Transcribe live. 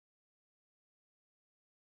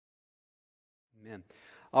Amen.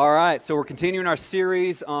 All right, so we're continuing our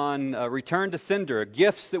series on Return to Sender,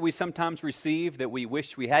 gifts that we sometimes receive that we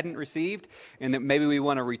wish we hadn't received, and that maybe we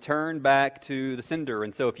want to return back to the sender.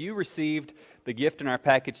 And so if you received the gift in our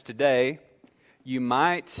package today, you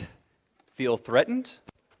might feel threatened,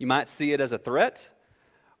 you might see it as a threat,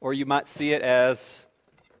 or you might see it as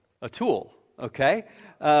a tool, okay?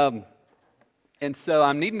 And so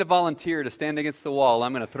I'm needing a volunteer to stand against the wall.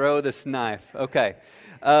 I'm going to throw this knife. Okay.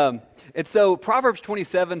 And so Proverbs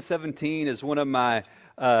 27:17 is one of my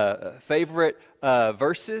favorite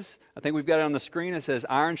verses. I think we've got it on the screen. It says,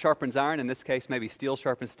 iron sharpens iron. In this case, maybe steel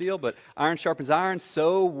sharpens steel, but iron sharpens iron,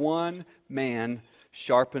 so one man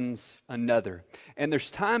sharpens another. And there's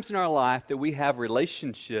times in our life that we have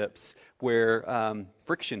relationships where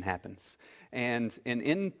friction happens. And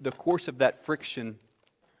in the course of that friction,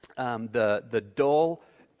 the dull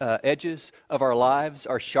edges of our lives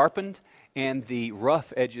are sharpened, and the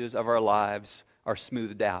rough edges of our lives are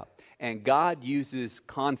smoothed out. And God uses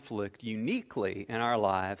conflict uniquely in our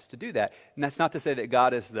lives to do that. And that's not to say that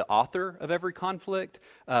God is the author of every conflict,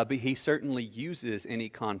 but He certainly uses any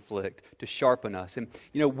conflict to sharpen us. And,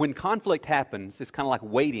 you know, when conflict happens, it's kind of like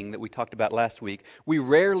waiting that we talked about last week. We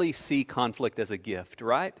rarely see conflict as a gift,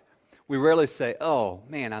 right? We rarely say, oh,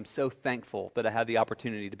 man, I'm so thankful that I have the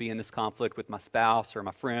opportunity to be in this conflict with my spouse or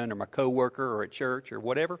my friend or my coworker or at church or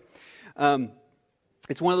whatever.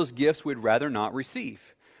 It's one of those gifts we'd rather not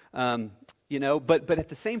receive. But at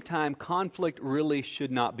the same time, conflict really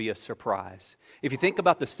should not be a surprise. If you think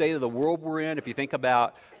about the state of the world we're in, if you think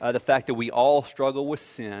about the fact that we all struggle with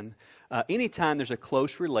sin, anytime there's a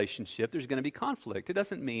close relationship, there's going to be conflict. It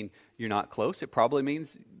doesn't mean you're not close. It probably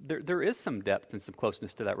means there is some depth and some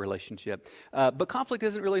closeness to that relationship. But conflict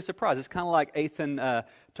isn't really a surprise. It's kind of like Ethan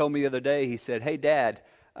told me the other day. He said, hey, Dad,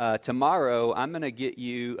 tomorrow I'm going to get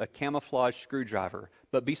you a camouflage screwdriver,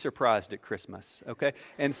 but be surprised at Christmas, okay?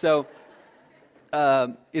 And so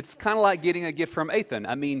it's kind of like getting a gift from Ethan.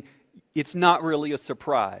 I mean, it's not really a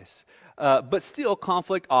surprise. But still,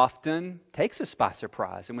 conflict often takes us by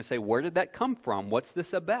surprise. And we say, where did that come from? What's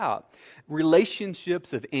this about?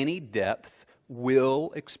 Relationships of any depth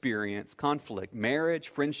will experience conflict. Marriage,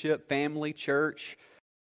 friendship, family, church.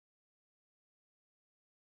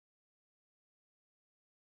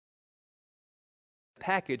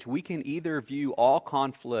 Package, we can either view all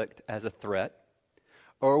conflict as a threat,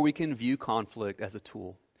 or we can view conflict as a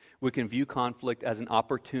tool. We can view conflict as an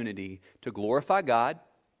opportunity to glorify God,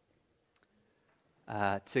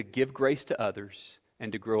 to give grace to others,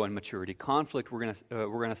 and to grow in maturity. Conflict, we're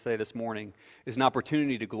going to say this morning, is an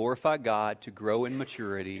opportunity to glorify God, to grow in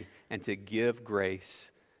maturity, and to give grace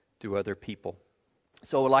to other people.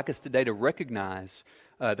 So I would like us today to recognize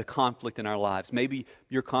the conflict in our lives. Maybe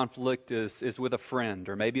your conflict is with a friend,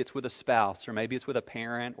 or maybe it's with a spouse, or maybe it's with a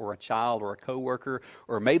parent, or a child, or a coworker,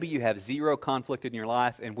 or maybe you have zero conflict in your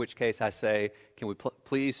life, in which case I say, can we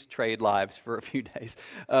please trade lives for a few days?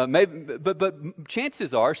 But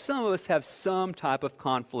chances are some of us have some type of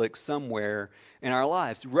conflict somewhere in our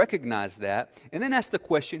lives. Recognize that, and then ask the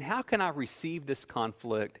question, how can I receive this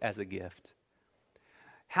conflict as a gift?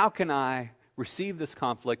 How can I receive this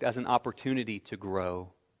conflict as an opportunity to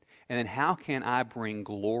grow? And then how can I bring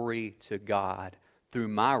glory to God through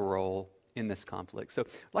my role in this conflict? So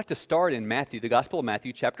I'd like to start in Matthew, the Gospel of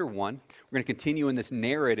Matthew, chapter 1. We're going to continue in this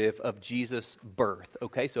narrative of Jesus' birth.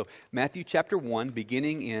 Okay, so Matthew chapter 1,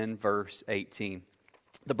 beginning in verse 18.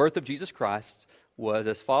 The birth of Jesus Christ was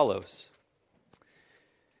as follows.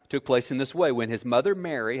 It took place in this way. When his mother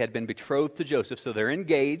Mary had been betrothed to Joseph, so they're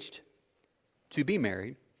engaged to be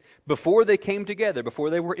married, before they came together,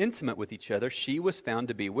 before they were intimate with each other, she was found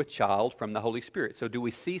to be with child from the Holy Spirit. So do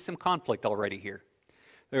we see some conflict already here?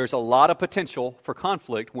 There's a lot of potential for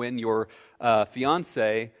conflict when your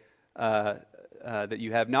fiance that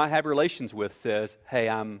you have not had relations with says, hey,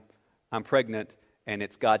 I'm pregnant and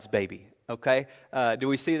it's God's baby. Okay? Do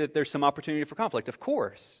we see that there's some opportunity for conflict? Of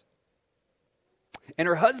course. And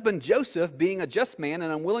her husband Joseph, being a just man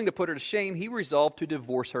and unwilling to put her to shame, he resolved to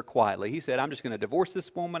divorce her quietly. He said, I'm just going to divorce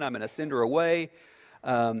this woman. I'm going to send her away.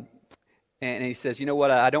 And he says, you know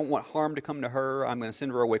what? I don't want harm to come to her. I'm going to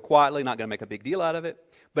send her away quietly, not going to make a big deal out of it.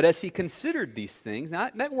 But as he considered these things, now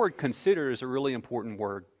that word consider is a really important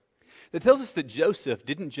word. It tells us that Joseph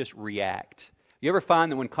didn't just react. You ever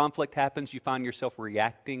find that when conflict happens, you find yourself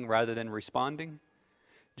reacting rather than responding?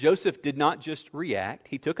 Joseph did not just react.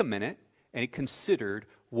 He took a minute and he considered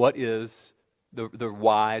what is the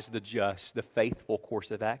wise, the just, the faithful course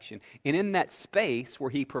of action. And in that space where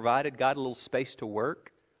he provided God a little space to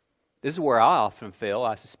work, this is where I often fail.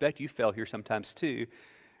 I suspect you fail here sometimes too.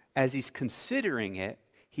 As he's considering it,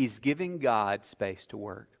 he's giving God space to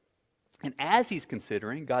work. And as he's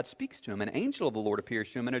considering, God speaks to him. An angel of the Lord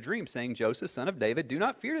appears to him in a dream, saying, Joseph, son of David, do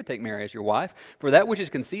not fear to take Mary as your wife, for that which is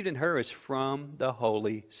conceived in her is from the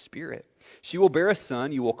Holy Spirit. She will bear a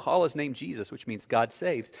son. You will call his name Jesus, which means God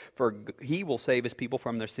saves, for he will save his people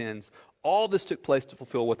from their sins. All this took place to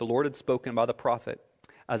fulfill what the Lord had spoken by the prophet.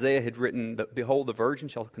 Isaiah had written, Behold, the virgin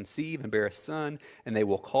shall conceive and bear a son, and they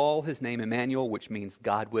will call his name Emmanuel, which means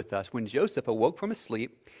God with us. When Joseph awoke from his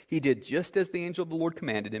sleep, he did just as the angel of the Lord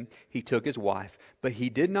commanded him. He took his wife, but he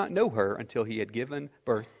did not know her until she had given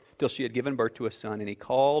birth to a son, and he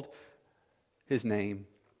called his name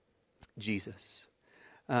Jesus.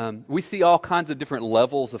 We see all kinds of different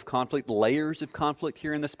levels of conflict, layers of conflict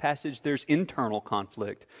here in this passage. There's internal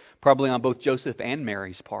conflict, probably on both Joseph and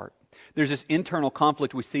Mary's part. There's this internal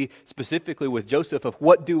conflict we see specifically with Joseph of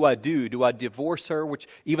what do I do? Do I divorce her? Which,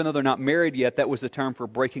 even though they're not married yet, that was the term for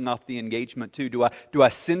breaking off the engagement too. Do I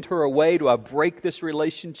send her away? Do I break this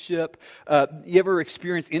relationship? You ever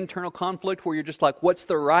experience internal conflict where you're just like, what's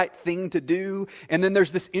the right thing to do? And then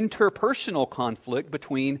there's this interpersonal conflict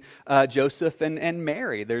between Joseph and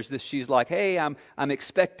Mary. There's this, she's like, hey, I'm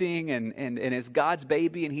expecting and it's God's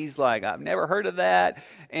baby. And he's like, I've never heard of that.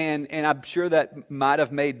 And I'm sure that might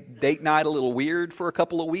have made date night a little weird for a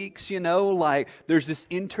couple of weeks, like there's this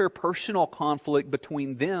interpersonal conflict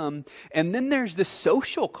between them. And then there's this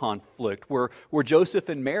social conflict where Joseph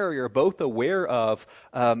and Mary are both aware of,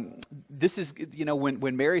 this is,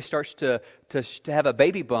 when Mary starts to have a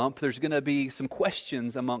baby bump, there's going to be some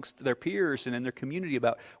questions amongst their peers and in their community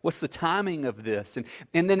about what's the timing of this.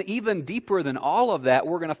 And then even deeper than all of that,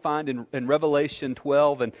 we're going to find in Revelation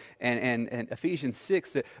 12 and Ephesians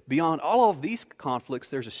 6 that beyond all of these conflicts,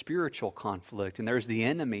 there's a spiritual conflict, and there's the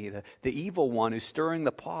enemy, the evil one who's stirring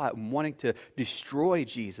the pot and wanting to destroy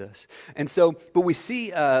Jesus. And so, but we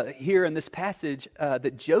see here in this passage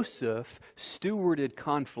that Joseph stewarded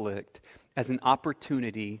conflict as an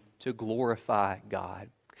opportunity to glorify God.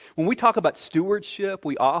 When we talk about stewardship,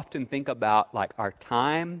 we often think about like our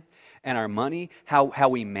time and our money, how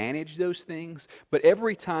we manage those things. But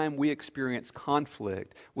every time we experience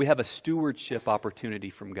conflict, we have a stewardship opportunity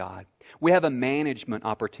from God. We have a management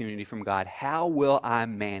opportunity from God. How will I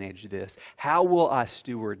manage this? How will I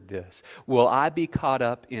steward this? Will I be caught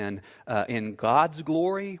up in God's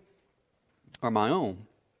glory or my own?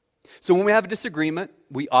 So when we have a disagreement,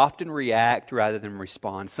 we often react rather than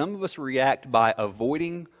respond. Some of us react by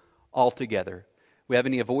avoiding altogether. We have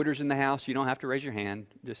any avoiders in the house? You don't have to raise your hand;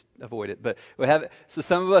 just avoid it. But we have. So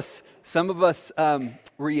some of us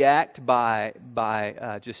react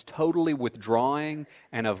by just totally withdrawing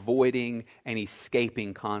and avoiding and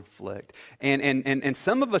escaping conflict, and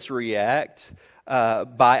some of us react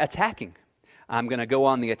by attacking. I'm going to go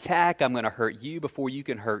on the attack. I'm going to hurt you before you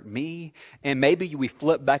can hurt me. And maybe we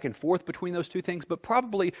flip back and forth between those two things, but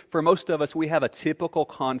probably for most of us, we have a typical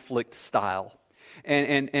conflict style.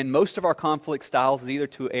 And most of our conflict styles is either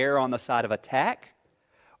to err on the side of attack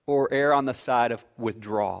or err on the side of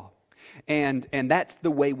withdraw. And that's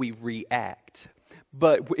the way we react.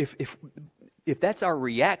 But if that's our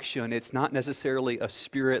reaction, it's not necessarily a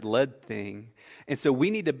Spirit-led thing. And so we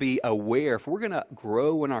need to be aware. If we're going to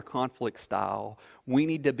grow in our conflict style, we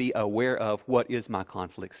need to be aware of what is my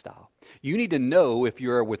conflict style. You need to know if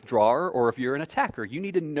you're a withdrawer or if you're an attacker. You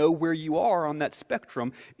need to know where you are on that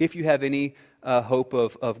spectrum if you have any hope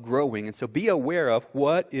of growing. And so be aware of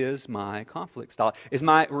what is my conflict style. Is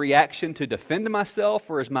my reaction to defend myself,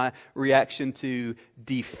 or is my reaction to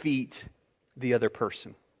defeat the other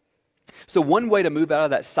person? So one way to move out of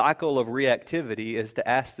that cycle of reactivity is to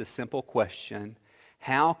ask this simple question: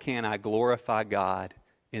 how can I glorify God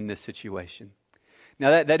in this situation?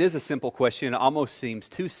 Now that is a simple question. It almost seems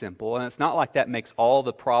too simple, and it's not like that makes all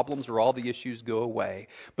the problems or all the issues go away.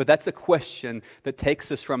 But that's a question that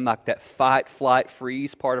takes us from like that fight, flight,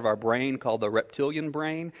 freeze part of our brain called the reptilian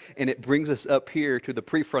brain, and it brings us up here to the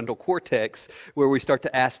prefrontal cortex where we start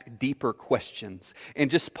to ask deeper questions.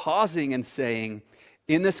 And just pausing and saying,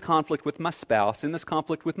 in this conflict with my spouse, in this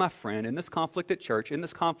conflict with my friend, in this conflict at church, in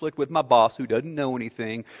this conflict with my boss who doesn't know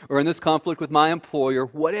anything, or in this conflict with my employer,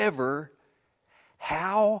 whatever,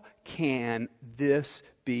 how can this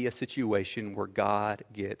be a situation where God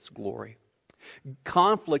gets glory?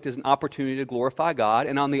 Conflict is an opportunity to glorify God,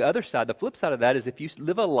 and on the other side, the flip side of that is if you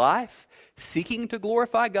live a life seeking to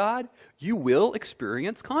glorify God, you will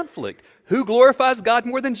experience conflict. Who glorifies God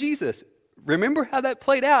more than Jesus? Remember how that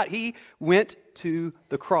played out. He went to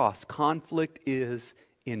the cross. Conflict is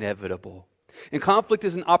inevitable. And conflict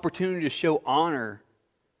is an opportunity to show honor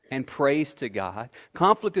and praise to God.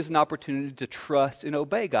 Conflict is an opportunity to trust and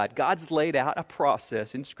obey God. God's laid out a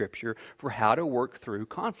process in Scripture for how to work through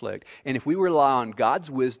conflict. And if we rely on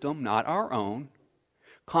God's wisdom, not our own,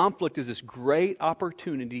 conflict is this great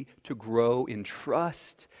opportunity to grow in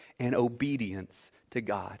trust and obedience to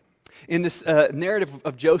God. In this narrative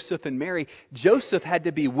of Joseph and Mary, Joseph had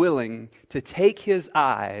to be willing to take his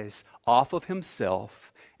eyes off of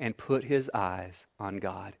himself and put his eyes on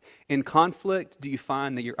God. In conflict, do you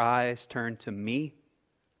find that your eyes turn to me?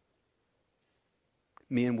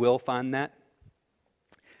 Me and Will find that?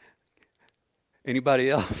 Anybody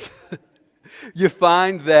else? You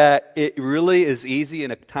find that it really is easy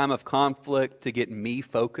in a time of conflict to get me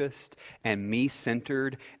focused and me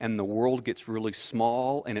centered, and the world gets really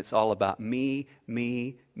small and it's all about me,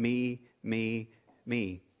 me, me, me,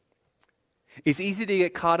 me. It's easy to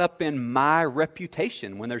get caught up in my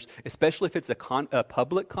reputation when there's, especially if it's a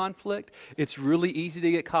public conflict, it's really easy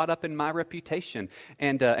to get caught up in my reputation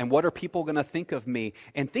and what are people going to think of me?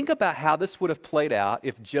 And think about how this would have played out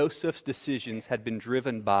if Joseph's decisions had been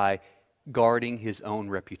driven by guarding his own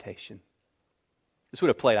reputation. This would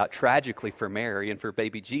have played out tragically for Mary and for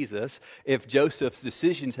baby Jesus if Joseph's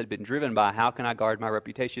decisions had been driven by how can I guard my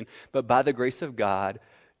reputation, but by the grace of God,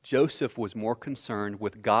 Joseph was more concerned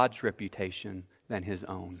with God's reputation than his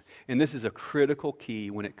own. And this is a critical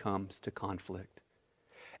key when it comes to conflict.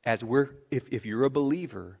 If you're a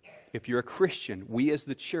believer, if you're a Christian, we as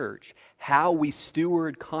the church, how we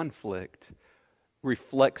steward conflict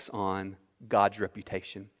reflects on God's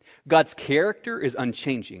reputation. God's character is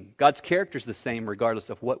unchanging. God's character is the same regardless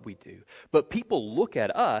of what we do. But people look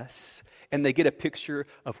at us and they get a picture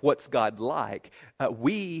of what's God like. How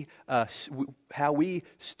we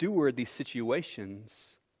steward these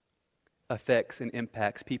situations affects and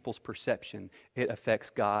impacts people's perception. It affects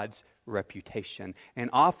God's reputation. And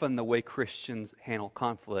often the way Christians handle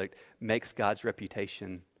conflict makes God's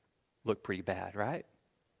reputation look pretty bad, right?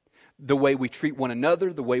 The way we treat one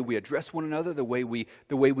another, the way we address one another, the way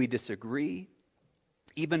we disagree,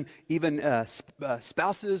 even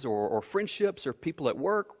spouses or friendships or people at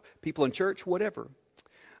work, people in church, whatever.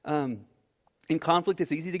 In conflict,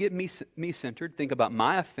 it's easy to get me-centered. Think about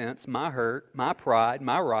my offense, my hurt, my pride,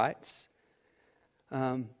 my rights.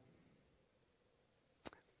 But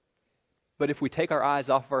if we take our eyes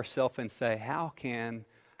off of ourselves and say,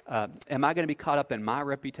 am I going to be caught up in my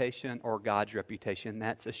reputation or God's reputation?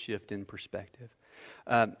 That's a shift in perspective.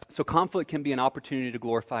 So conflict can be an opportunity to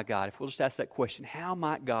glorify God. If we'll just ask that question, how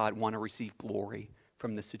might God want to receive glory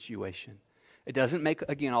from this situation? It doesn't make,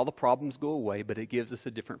 again, all the problems go away, but it gives us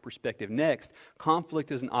a different perspective. Next,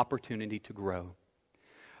 conflict is an opportunity to grow.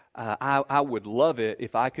 I would love it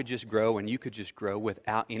if I could just grow and you could just grow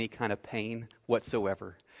without any kind of pain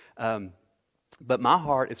whatsoever. But my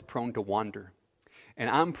heart is prone to wander. And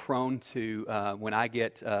I'm prone to, when I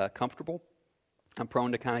get comfortable, I'm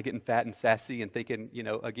prone to kind of getting fat and sassy and thinking,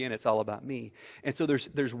 again, it's all about me. And so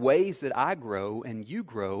there's ways that I grow and you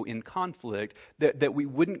grow in conflict that we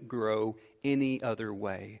wouldn't grow any other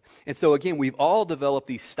way. And so again, we've all developed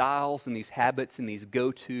these styles and these habits and these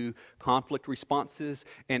go-to conflict responses.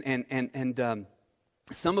 And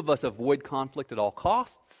some of us avoid conflict at all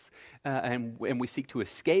costs, and we seek to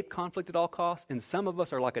escape conflict at all costs. And some of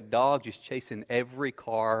us are like a dog just chasing every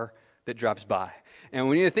car that drives by. And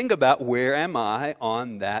we need to think about, where am I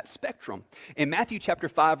on that spectrum? In Matthew chapter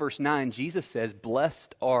 5, verse 9, Jesus says,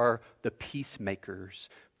 "Blessed are the peacemakers,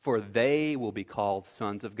 for they will be called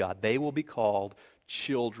sons of God." They will be called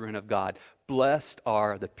children of God. Blessed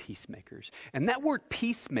are the peacemakers. And that word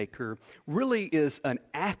peacemaker really is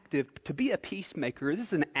to be a peacemaker, this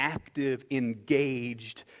is an active,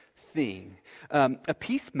 engaged thing. A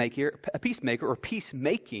peacemaker or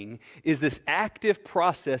peacemaking is this active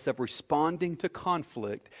process of responding to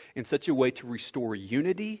conflict in such a way to restore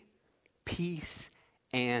unity, peace,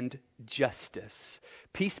 and justice.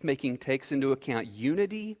 Peacemaking takes into account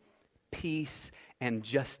unity, peace, and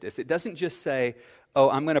justice. It doesn't just say,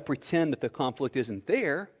 I'm going to pretend that the conflict isn't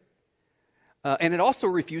there. And it also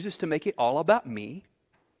refuses to make it all about me.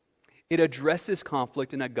 It addresses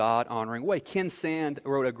conflict in a God-honoring way. Ken Sand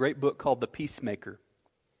wrote a great book called The Peacemaker.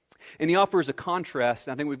 And he offers a contrast.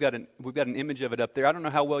 I think we've got an image of it up there. I don't know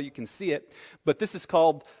how well you can see it, but this is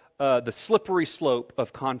called the slippery slope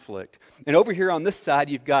of conflict. And over here on this side,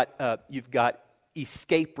 you've got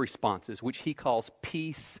escape responses, which he calls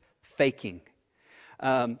peace faking.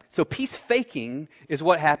 So peace faking is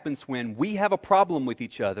what happens when we have a problem with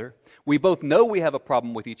each other. We both know we have a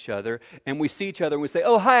problem with each other, and we see each other and we say,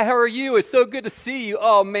 "Oh, hi, how are you? It's so good to see you.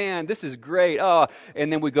 Oh man, this is great." Oh,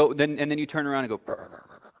 and then we go, then you turn around and go,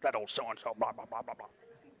 "That old so and so, blah blah blah blah blah."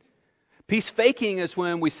 Peace faking is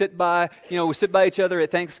when we sit by each other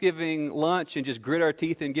at Thanksgiving lunch and just grit our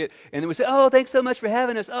teeth and then we say, oh, thanks so much for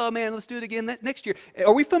having us. Oh man, let's do it again next year.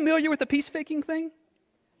 Are we familiar with the peace faking thing?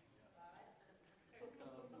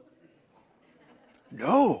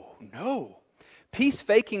 No. Peace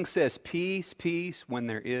faking says peace, peace when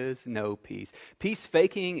there is no peace. Peace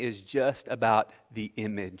faking is just about the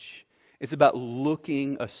image. It's about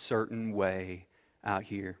looking a certain way out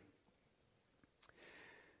here.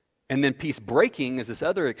 And then peace breaking is this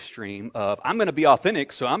other extreme of, I'm going to be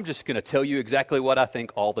authentic, so I'm just going to tell you exactly what I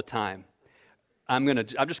think all the time. I'm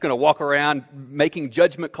just going to walk around making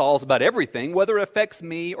judgment calls about everything, whether it affects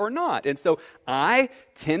me or not. And so I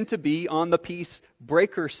tend to be on the peace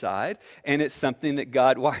breaker side, and it's something that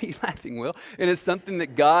God, why are you laughing, Will? And it's something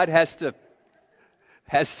that God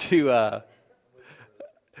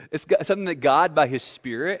it's something that God, by His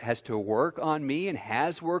Spirit, has to work on me and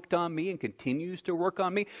has worked on me and continues to work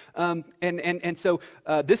on me. So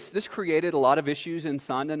this created a lot of issues in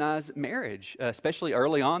Sonda and I's marriage, especially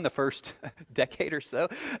early on, the first decade or so.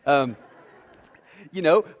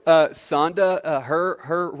 Sonda,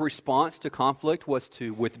 her response to conflict was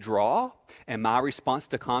to withdraw, and my response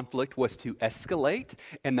to conflict was to escalate.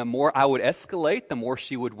 And the more I would escalate, the more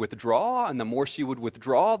she would withdraw, and the more she would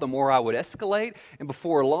withdraw, the more I would escalate. And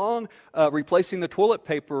before long, replacing the toilet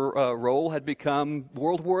paper roll had become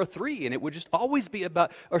World War III, and it would just always be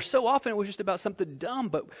about, or so often it was just about something dumb.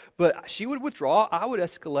 But she would withdraw, I would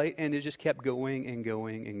escalate, and it just kept going and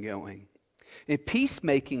going and going. And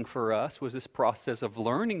peacemaking for us was this process of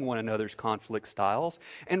learning one another's conflict styles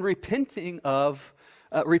and repenting of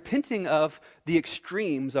the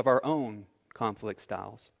extremes of our own conflict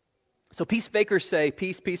styles. So peacemakers say,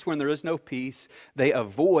 peace, peace when there is no peace. They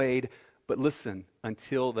avoid, but listen,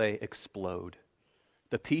 until they explode.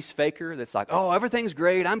 The peace faker that's like, oh, everything's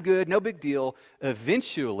great, I'm good, no big deal.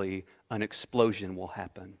 Eventually, an explosion will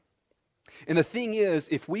happen. And the thing is,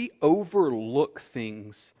 if we overlook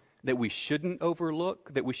things that we shouldn't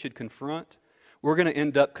overlook, that we should confront, we're going to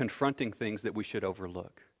end up confronting things that we should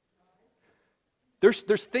overlook.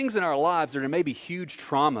 There's things in our lives that are maybe huge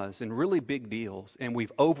traumas and really big deals, and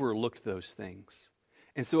we've overlooked those things.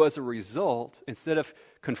 And so as a result, instead of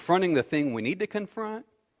confronting the thing we need to confront,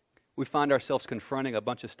 we find ourselves confronting a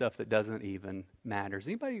bunch of stuff that doesn't even matter. Does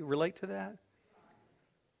anybody relate to that?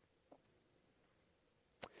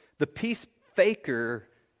 The peace faker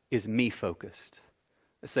is me-focused.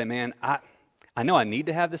 They say, man, I know I need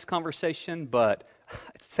to have this conversation, but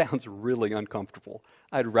it sounds really uncomfortable.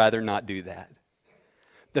 I'd rather not do that.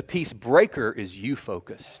 The peace breaker is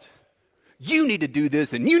you-focused. You need to do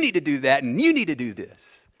this, and you need to do that, and you need to do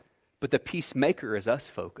this. But the peacemaker is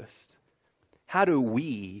us-focused. How do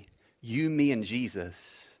we, you, me, and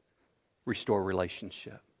Jesus, restore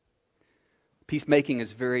relationship? Peacemaking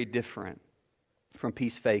is very different from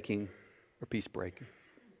peace faking or peace breaking.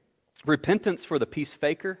 Repentance for the peace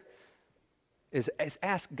faker is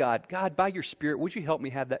ask God, God, by your Spirit, would you help me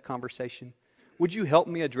have that conversation? Would you help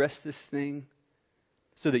me address this thing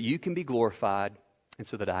so that you can be glorified and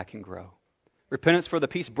so that I can grow? Repentance for the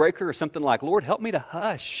peace breaker is something like, Lord, help me to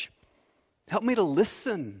hush. Help me to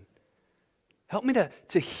listen. Help me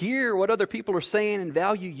to hear what other people are saying and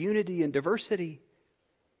value unity and diversity.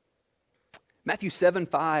 Matthew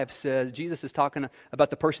 7:5 says, Jesus is talking about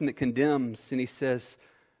the person that condemns, and he says,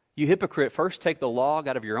 you hypocrite, first take the log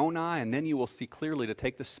out of your own eye, and then you will see clearly to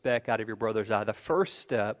take the speck out of your brother's eye. The first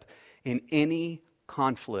step in any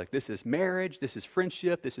conflict, this is marriage, this is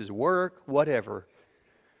friendship, this is work, whatever,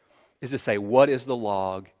 is to say, what is the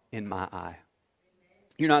log in my eye?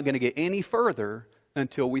 You're not going to get any further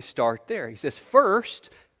until we start there. He says, first,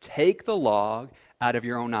 take the log out of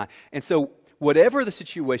your own eye. And so, whatever the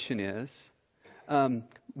situation is,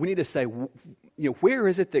 we need to say, where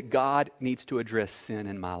is it that God needs to address sin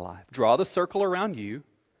in my life? Draw the circle around you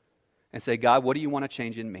and say, God, what do you want to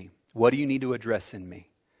change in me? What do you need to address in me?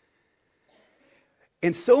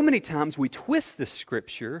 And so many times we twist this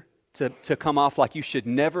scripture to come off like you should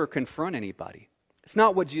never confront anybody. It's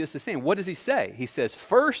not what Jesus is saying. What does he say? He says,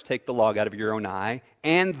 first take the log out of your own eye,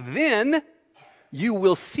 and then you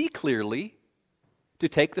will see clearly to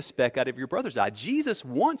take the speck out of your brother's eye. Jesus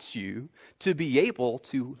wants you to be able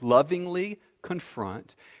to lovingly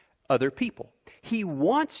confront other people. He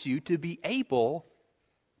wants you to be able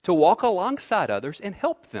to walk alongside others and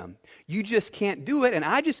help them. You just can't do it, and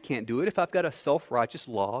I just can't do it if I've got a self-righteous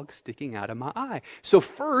log sticking out of my eye. So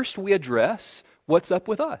first we address what's up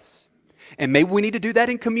with us. And maybe we need to do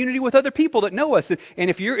that in community with other people that know us. And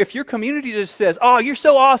if your community just says, oh, you're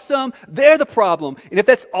so awesome, they're the problem. And if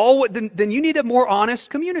that's all, then you need a more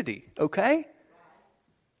honest community, okay?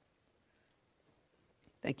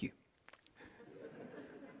 Thank you.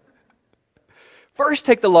 First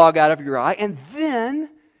take the log out of your eye, and then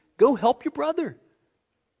go help your brother.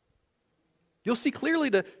 You'll see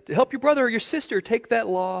clearly to help your brother or your sister take that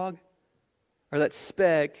log or that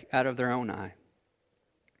speck out of their own eye.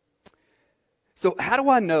 So how do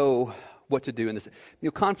I know what to do in this?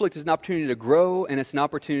 Conflict is an opportunity to grow, and it's an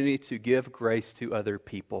opportunity to give grace to other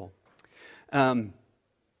people.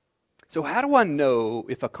 So how do I know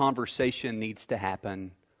if a conversation needs to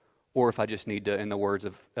happen or if I just need to, in the words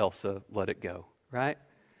of Elsa, let it go, right?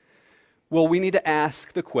 Well, we need to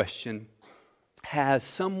ask the question, has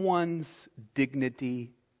someone's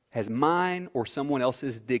dignity, has mine or someone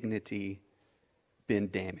else's dignity been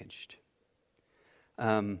damaged?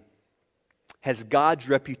 Has God's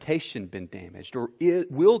reputation been damaged? Or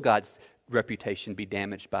will God's reputation be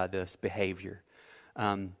damaged by this behavior?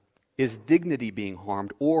 Is dignity being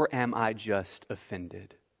harmed, or am I just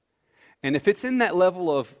offended? And if it's in that level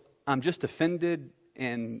of I'm just offended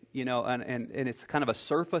and it's kind of a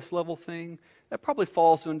surface level thing, that probably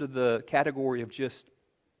falls under the category of just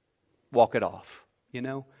walk it off,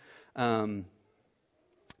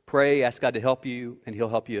 Pray, ask God to help you, and He'll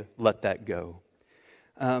help you let that go.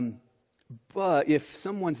 But if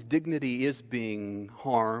someone's dignity is being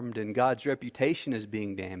harmed and God's reputation is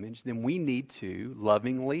being damaged, then we need to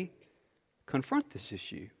lovingly confront this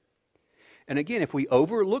issue. And again, if we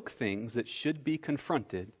overlook things that should be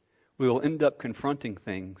confronted, we will end up confronting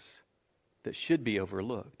things that should be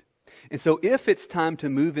overlooked. And so if it's time to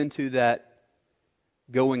move into that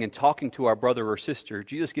going and talking to our brother or sister,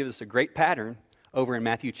 Jesus gives us a great pattern over in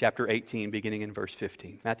Matthew chapter 18, beginning in verse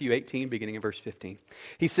 15. Matthew 18, beginning in verse 15.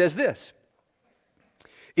 He says this,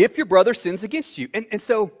 if your brother sins against you. And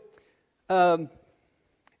so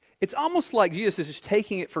it's almost like Jesus is just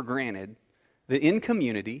taking it for granted that in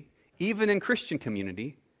community, even in Christian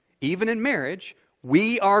community, even in marriage,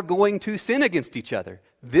 we are going to sin against each other.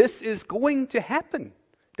 This is going to happen.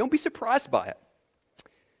 Don't be surprised by it.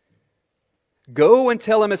 Go and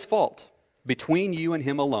tell him his fault between you and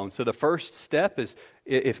him alone. So the first step is,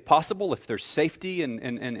 if possible, if there's safety and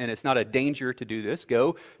it's not a danger to do this,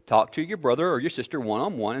 go talk to your brother or your sister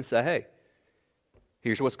one-on-one and say, hey,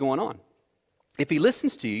 here's what's going on. If he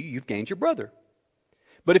listens to you, you've gained your brother.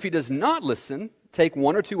 But if he does not listen, take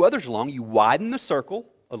one or two others along. You widen the circle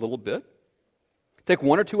a little bit. Take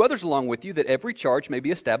one or two others along with you, that every charge may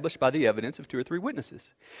be established by the evidence of 2 or 3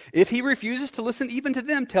 witnesses. If he refuses to listen even to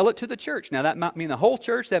them, tell it to the church. Now, that might mean the whole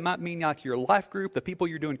church. That might mean like your life group, the people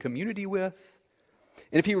you're doing community with.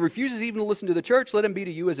 And if he refuses even to listen to the church, let him be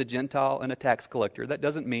to you as a Gentile and a tax collector. That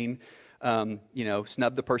doesn't mean,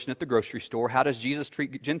 snub the person at the grocery store. How does Jesus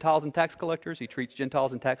treat Gentiles and tax collectors? He treats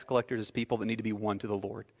Gentiles and tax collectors as people that need to be won to the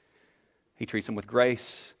Lord. He treats them with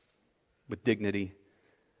grace, with dignity.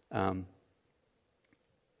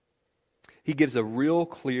 He gives a real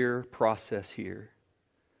clear process here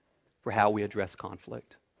for how we address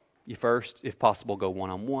conflict. You first, if possible, go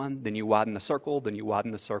one-on-one, then you widen the circle, then you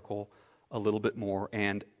widen the circle a little bit more.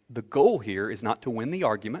 And the goal here is not to win the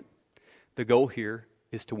argument. The goal here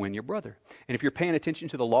is to win your brother. And if you're paying attention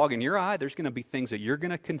to the log in your eye, there's going to be things that you're going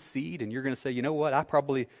to concede, and you're going to say, you know what,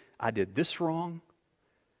 I did this wrong.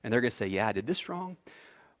 And they're going to say, yeah, I did this wrong.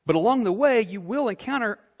 But along the way, you will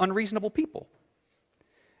encounter unreasonable people.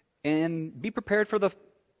 And be prepared for the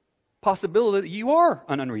possibility that you are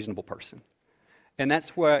an unreasonable person. And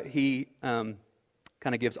that's why he kind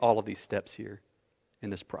of gives all of these steps here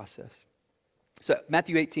in this process. So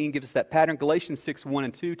Matthew 18 gives us that pattern. Galatians 6, 1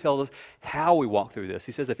 and 2 tells us how we walk through this.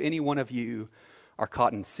 He says, if any one of you are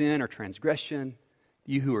caught in sin or transgression,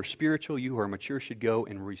 you who are spiritual, you who are mature, should go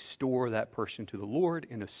and restore that person to the Lord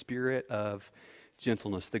in a spirit of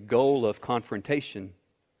gentleness. The goal of confrontation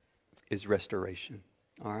is restoration.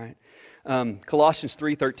 All right. Colossians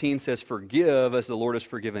 3:13 says, forgive as the Lord has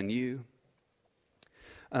forgiven you.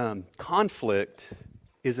 Conflict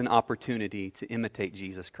is an opportunity to imitate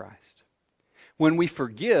Jesus Christ. When we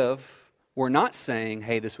forgive, we're not saying,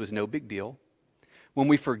 hey, this was no big deal. When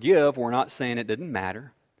we forgive, we're not saying it didn't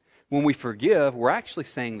matter. When we forgive, we're actually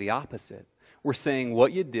saying the opposite. We're saying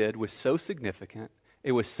what you did was so significant,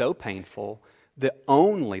 it was so painful, that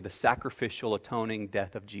only the sacrificial atoning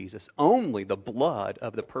death of Jesus, only the blood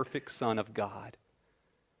of the perfect Son of God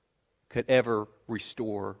could ever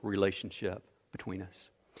restore relationship between us.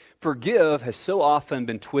 Forgive has so often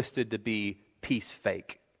been twisted to be peace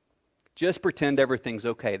fake. Just pretend everything's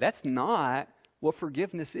okay. That's not what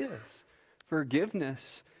forgiveness is.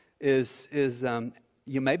 Forgiveness is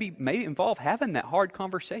may involve having that hard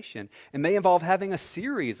conversation. It may involve having a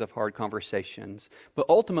series of hard conversations, but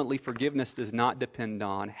ultimately forgiveness does not depend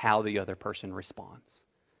on how the other person responds.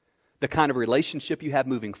 The kind of relationship you have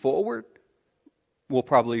moving forward will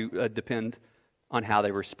probably depend on how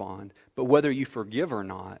they respond. But whether you forgive or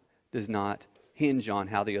not does not hinge on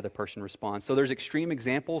how the other person responds. So there's extreme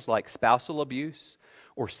examples like spousal abuse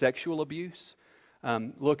or sexual abuse.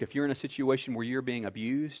 Look, if you're in a situation where you're being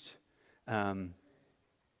abused,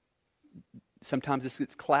 sometimes this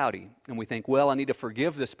gets cloudy, and we think, well, I need to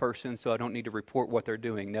forgive this person so I don't need to report what they're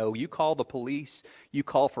doing. No, you call the police, you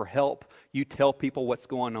call for help, you tell people what's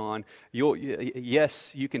going on.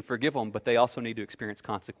 Yes, you can forgive them, but they also need to experience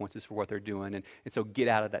consequences for what they're doing, and so get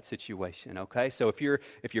out of that situation, okay? So if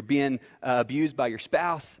you're being abused by your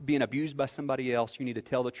spouse, being abused by somebody else, you need to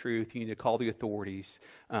tell the truth, you need to call the authorities,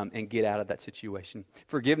 and get out of that situation.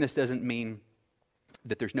 Forgiveness doesn't mean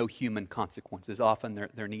that there's no human consequences. Often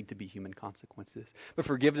there need to be human consequences. But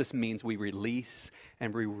forgiveness means we release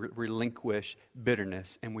and we relinquish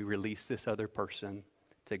bitterness, and we release this other person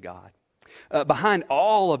to God. Behind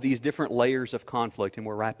all of these different layers of conflict, and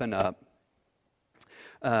we're wrapping up,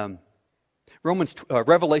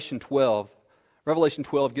 Revelation 12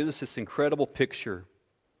 gives us this incredible picture,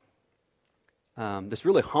 this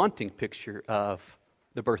really haunting picture of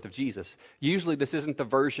the birth of Jesus. Usually this isn't the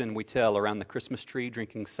version we tell around the Christmas tree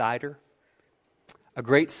drinking cider. A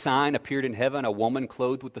great sign appeared in heaven, a woman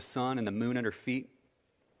clothed with the sun and the moon at her feet,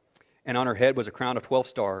 and on her head was a crown of 12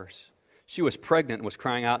 stars. She was pregnant and was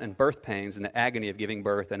crying out in birth pains in the agony of giving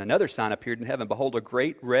birth. And another sign appeared in heaven. Behold, a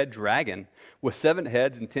great red dragon with 7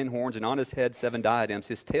 heads and 10 horns, and on his head 7 diadems.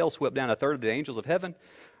 His tail swept down a third of the angels of heaven,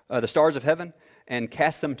 the stars of heaven, and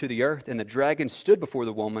cast them to the earth. And the dragon stood before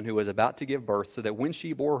the woman who was about to give birth, so that when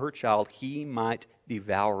she bore her child, he might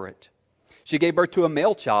devour it. She gave birth to a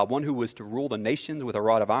male child, one who was to rule the nations with a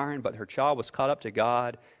rod of iron, but her child was caught up to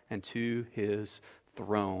God and to his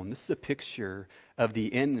throne. This is a picture of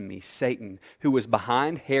the enemy, Satan, who was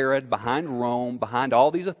behind Herod, behind Rome, behind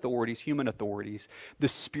all these authorities, human authorities, the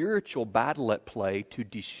spiritual battle at play to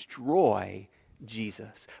destroy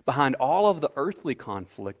Jesus. Behind all of the earthly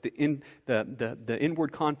conflict, the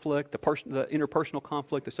inward conflict, the interpersonal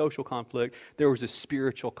conflict, the social conflict, there was a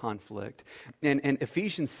spiritual conflict. And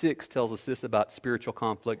Ephesians 6 tells us this about spiritual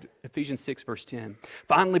conflict. Ephesians 6 verse 10.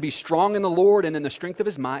 Finally, be strong in the Lord and in the strength of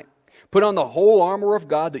his might. Put on the whole armor of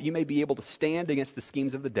God, that you may be able to stand against the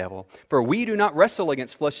schemes of the devil. For we do not wrestle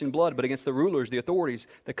against flesh and blood, but against the rulers, the authorities,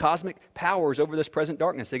 the cosmic powers over this present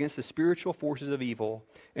darkness, against the spiritual forces of evil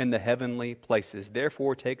in the heavenly places.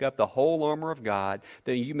 Therefore, take up the whole armor of God,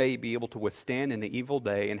 that you may be able to withstand in the evil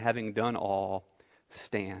day, and having done all,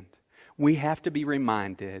 stand. We have to be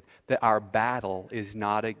reminded that our battle is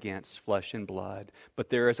not against flesh and blood,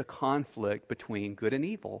 but there is a conflict between good and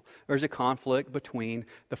evil. There's a conflict between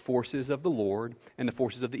the forces of the Lord and the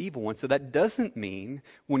forces of the evil one. So that doesn't mean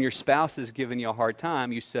when your spouse is giving you a hard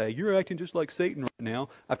time, you say, you're acting just like Satan right now.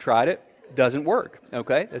 I've tried it. Doesn't work.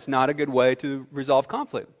 Okay? That's not a good way to resolve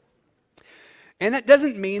conflict. And that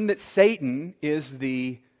doesn't mean that Satan is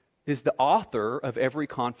the author of every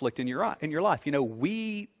conflict in your life. You know,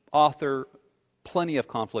 we author plenty of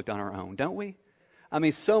conflict on our own, don't we? I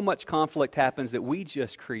mean, so much conflict happens that we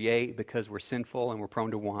just create because we're sinful and we're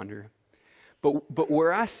prone to wander. But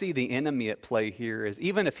where I see the enemy at play here is,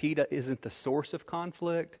 even if he isn't the source of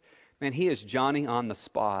conflict, man, he is Johnny on the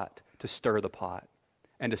spot to stir the pot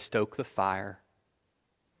and to stoke the fire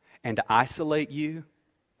and to isolate you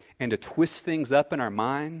and to twist things up in our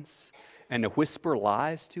minds and to whisper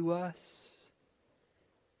lies to us.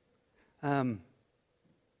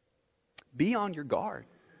 Be on your guard,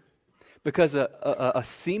 because a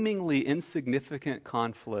seemingly insignificant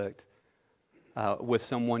conflict with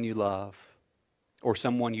someone you love, or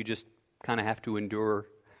someone you just kind of have to endure,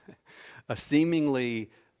 a seemingly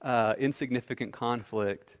insignificant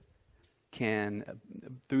conflict can,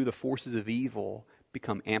 through the forces of evil,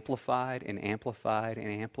 become amplified and amplified and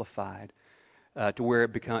amplified to where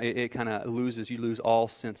it kind of you lose all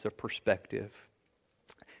sense of perspective.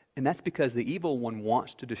 And that's because the evil one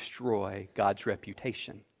wants to destroy God's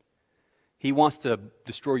reputation. He wants to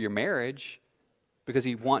destroy your marriage because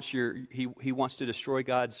he wants to destroy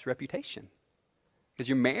God's reputation. Because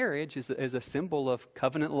your marriage is a symbol of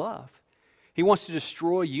covenant love. He wants to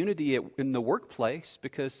destroy unity in the workplace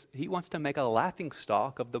because he wants to make a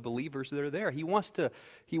laughingstock of the believers that are there. He wants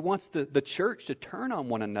the church to turn on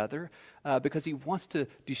one another because he wants to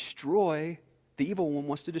destroy. The evil one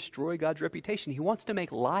wants to destroy God's reputation. He wants to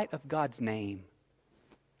make light of God's name.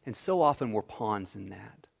 And so often we're pawns in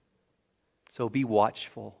that. So be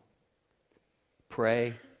watchful.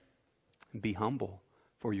 Pray and be humble,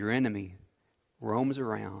 for your enemy roams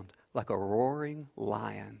around like a roaring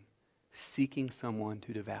lion, seeking someone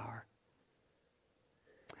to devour.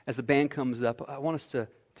 As the band comes up, I want us to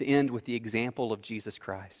end with the example of Jesus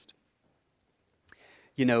Christ.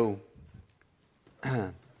 You know,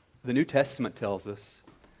 The New Testament tells us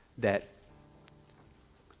that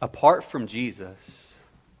apart from Jesus,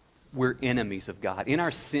 we're enemies of God. In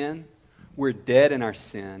our sin, we're dead in our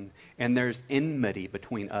sin, and there's enmity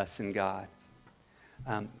between us and God.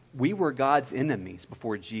 We were God's enemies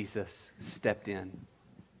before Jesus stepped in.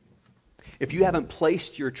 If you haven't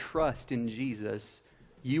placed your trust in Jesus,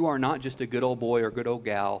 you are not just a good old boy or good old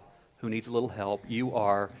gal who needs a little help. You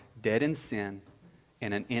are dead in sin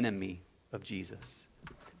and an enemy of Jesus.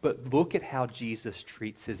 But look at how Jesus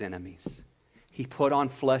treats his enemies. He put on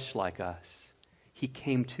flesh like us. He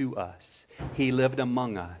came to us. He lived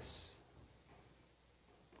among us.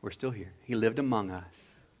 We're still here. He lived among us.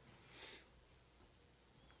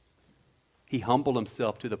 He humbled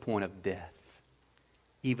himself to the point of death,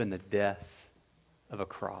 even the death of a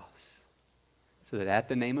cross, so that at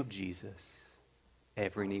the name of Jesus,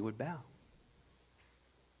 every knee would bow.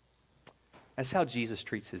 That's how Jesus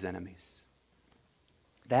treats his enemies.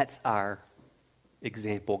 That's our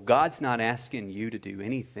example. God's not asking you to do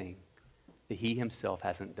anything that he himself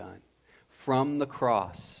hasn't done. From the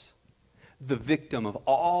cross, the victim of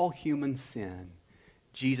all human sin,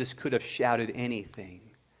 Jesus could have shouted anything.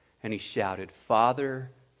 And he shouted,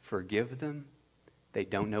 "Father, forgive them. They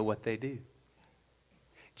don't know what they do."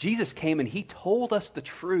 Jesus came and he told us the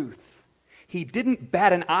truth. He didn't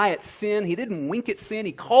bat an eye at sin. He didn't wink at sin.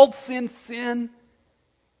 He called sin, sin.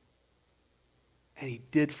 And he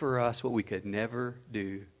did for us what we could never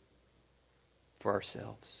do for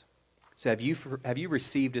ourselves. So have you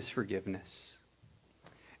received his forgiveness?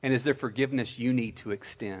 And is there forgiveness you need to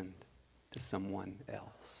extend to someone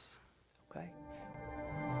else? Okay?